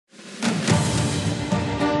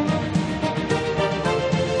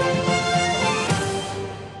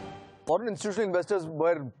foreign institutional investors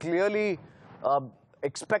were clearly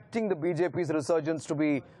expecting the BJP's resurgence to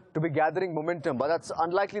be gathering momentum, but that's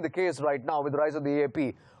unlikely the case right now with the rise of the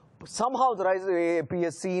AAP. Somehow the rise of the AAP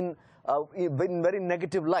is seen in very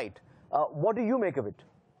negative light. What do you make of it?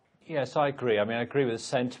 Yes, I agree. I mean, I agree with the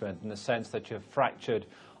sentiment in the sense that your fractured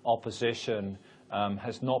opposition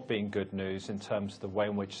has not been good news in terms of the way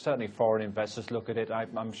in which certainly foreign investors look at it.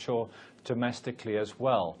 I'm sure domestically as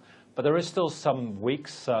well. But there is still some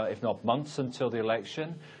weeks, if not months, until the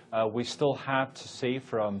election. We still have to see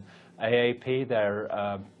from AAP their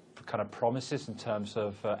kind of promises in terms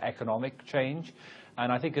of economic change. And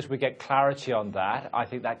I think as we get clarity on that, I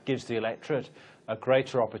think that gives the electorate a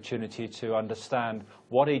greater opportunity to understand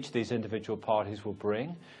what each of these individual parties will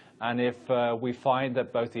bring. And if we find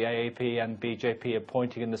that both the AAP and BJP are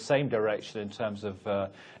pointing in the same direction in terms of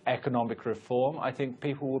economic reform, I think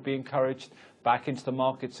people will be encouraged back into the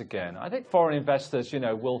markets again. I think foreign investors,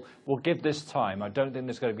 will give this time. I don't think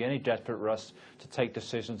there's going to be any desperate rush to take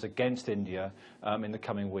decisions against India in the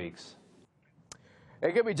coming weeks.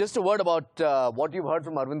 AKB, just a word about what you've heard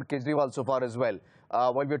from Arvind Kejriwal so far as well.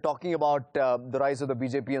 While we're talking about the rise of the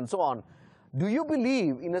BJP and so on, do you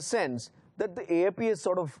believe, in a sense, that the AAP is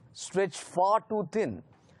sort of stretched far too thin?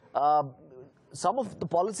 Some of the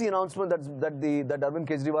policy announcements that Arvind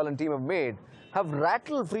Kejriwal and team have made have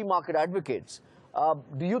rattled free market advocates.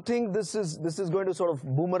 Do you think this is going to sort of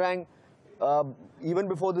boomerang even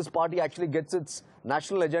before this party actually gets its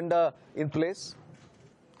national agenda in place?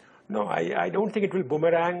 No, I don't think it will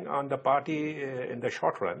boomerang on the party in the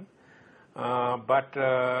short run. But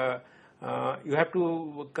you have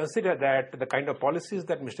to consider that the kind of policies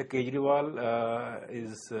that Mr. Kejriwal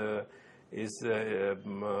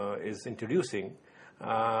is introducing,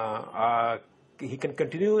 he can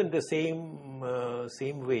continue in the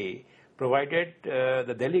same way, provided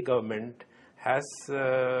the Delhi government has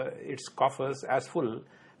its coffers as full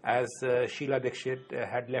as Sheila Dikshit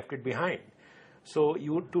had left it behind. So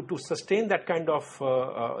to sustain that kind of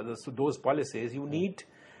those policies, you need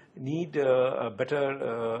a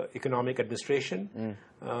better economic administration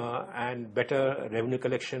and better revenue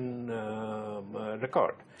collection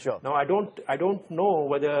record. Sure. Now, I don't know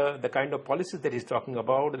whether the kind of policies that he's talking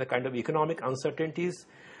about, the kind of economic uncertainties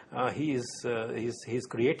he's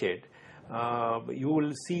created, you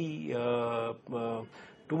will see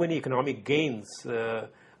too many economic gains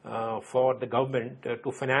for the government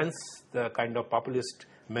to finance the kind of populist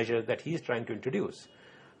measures that he's trying to introduce.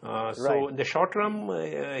 So in the short term,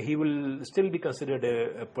 he will still be considered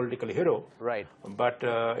a political hero. Right. But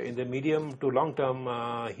in the medium to long term,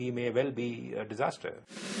 he may well be a disaster.